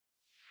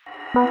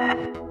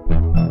Hey,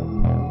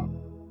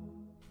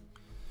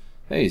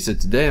 so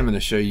today I'm going to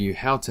show you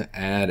how to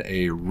add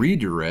a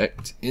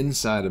redirect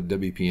inside of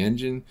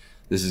WpEngine.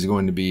 This is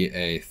going to be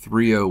a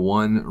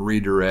 301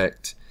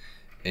 redirect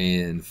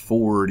and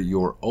forward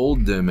your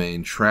old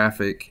domain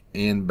traffic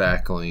and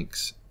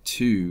backlinks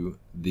to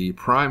the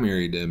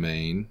primary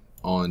domain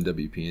on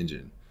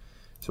WpEngine.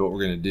 So what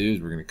we're going to do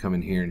is we're going to come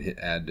in here and hit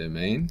add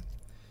domain,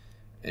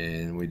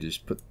 and we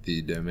just put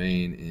the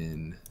domain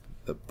in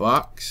the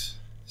box.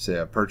 Say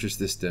I purchased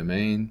this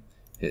domain,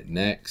 hit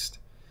next.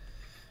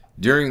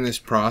 During this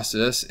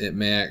process, it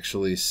may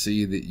actually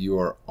see that you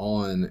are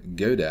on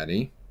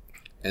GoDaddy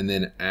and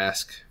then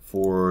ask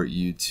for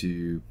you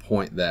to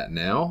point that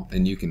now,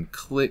 and you can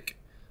click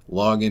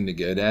log into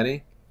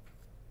GoDaddy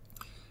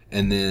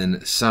and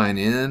then sign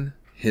in,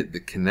 hit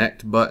the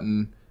connect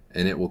button,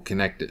 and it will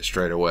connect it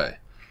straight away.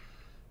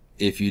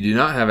 If you do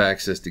not have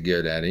access to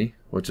GoDaddy,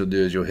 what you'll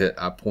do is you'll hit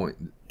I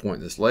point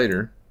this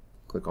later,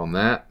 click on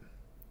that,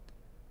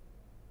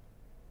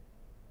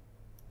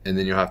 and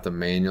then you'll have to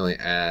manually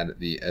add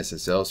the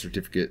SSL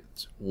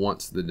certificates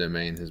once the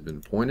domain has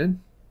been pointed.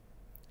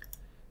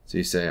 So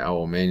you say I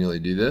will manually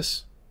do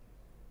this,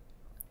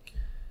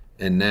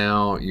 and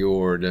now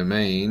your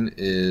domain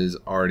is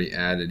already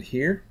added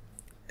here.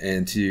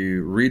 And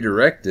to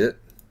redirect it,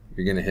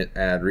 you're going to hit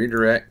add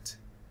redirect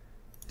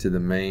to the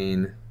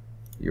main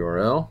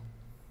URL,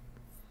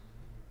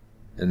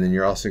 and then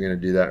you're also going to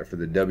do that for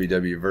the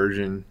www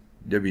version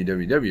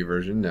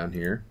down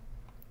here.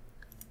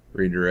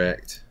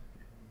 Redirect,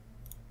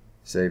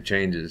 save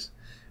changes,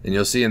 and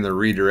you'll see in the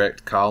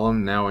redirect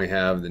column now we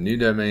have the new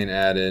domain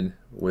added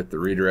with the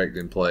redirect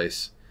in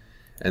place.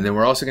 And then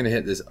we're also going to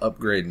hit this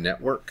upgrade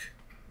network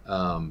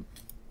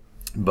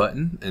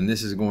button, and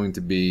this is going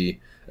to be,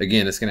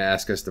 again, it's going to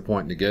ask us to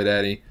point to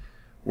GoDaddy.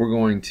 We're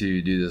going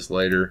to do this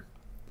later,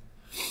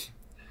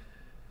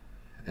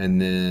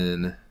 and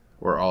then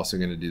we're also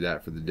going to do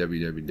that for the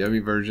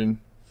www version.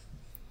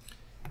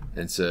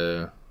 And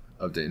so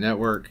update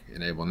network,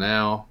 enable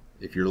now.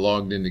 If you're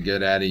logged into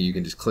GoDaddy, you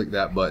can just click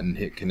that button,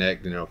 hit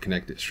connect, and it'll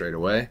connect it straight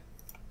away.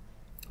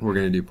 We're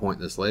going to do point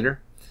this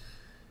later.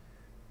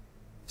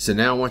 So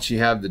now once you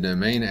have the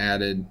domain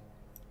added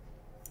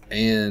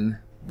and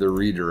the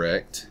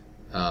redirect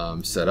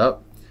set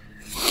up,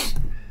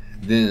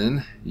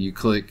 then you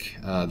click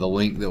the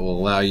link that will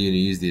allow you to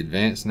use the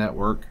advanced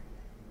network,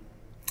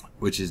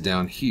 which is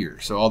down here.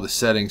 So all the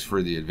settings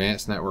for the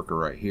advanced network are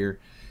right here.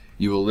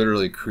 You will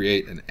literally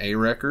create an A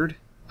record,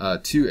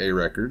 two A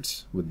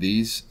records with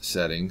these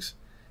settings,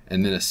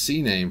 and then a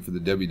C name for the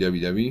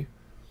www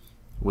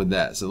with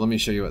that. So let me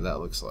show you what that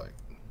looks like.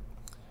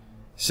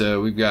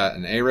 So we've got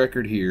an A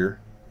record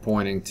here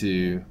pointing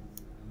to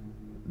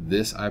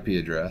this IP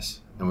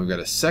address, and we've got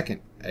a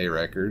second A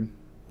record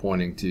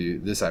pointing to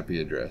this IP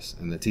address,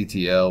 and the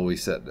TTL we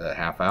set a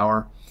half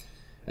hour,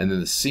 and then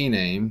the C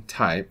name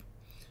type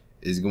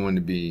is going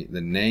to be, the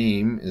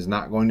name is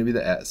not going to be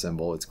the @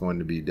 symbol, it's going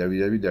to be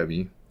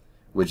www,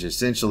 which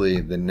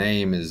essentially the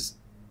name is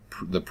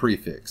the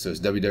prefix. So it's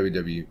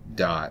www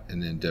dot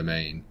and then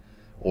domain,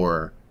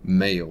 or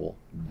mail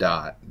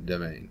dot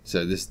domain.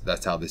 So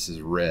that's how this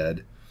is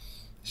read.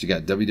 So you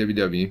got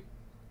www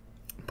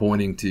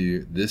pointing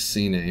to this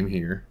C name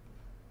here,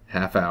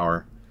 half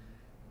hour,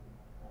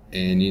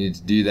 and you need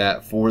to do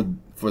that for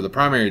the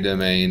primary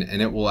domain,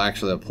 and it will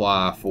actually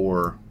apply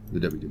for the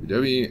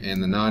www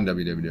and the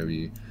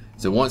non-www.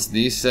 So once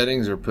these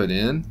settings are put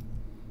in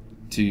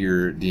to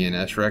your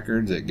DNS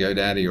records at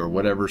GoDaddy or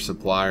whatever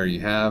supplier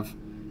you have,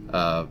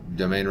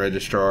 domain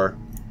registrar,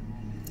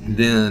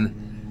 then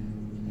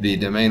the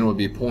domain will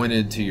be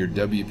pointed to your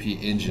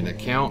WpEngine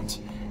account,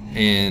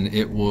 and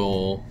it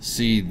will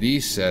see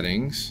these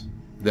settings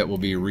that will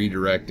be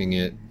redirecting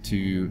it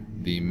to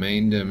the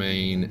main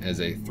domain as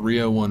a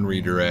 301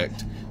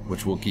 redirect,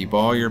 which will keep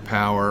all your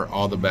power,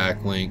 all the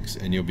backlinks,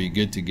 and you'll be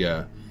good to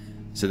go.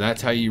 So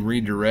that's how you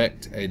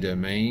redirect a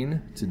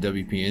domain to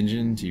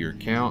WpEngine, to your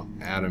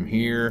account. Add them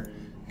here,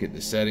 get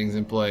the settings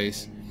in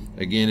place.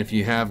 Again, if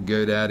you have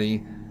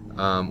GoDaddy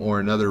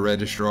or another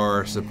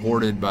registrar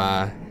supported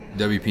by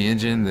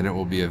WpEngine, then it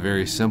will be a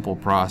very simple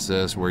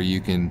process where you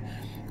can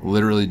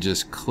literally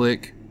just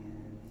click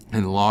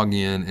and log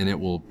in, and it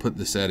will put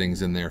the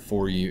settings in there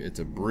for you. It's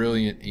a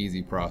brilliant,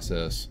 easy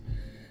process.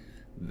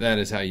 That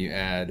is how you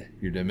add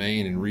your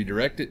domain and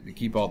redirect it to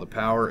keep all the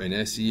power and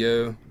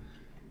SEO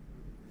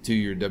to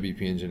your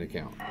WpEngine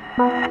account.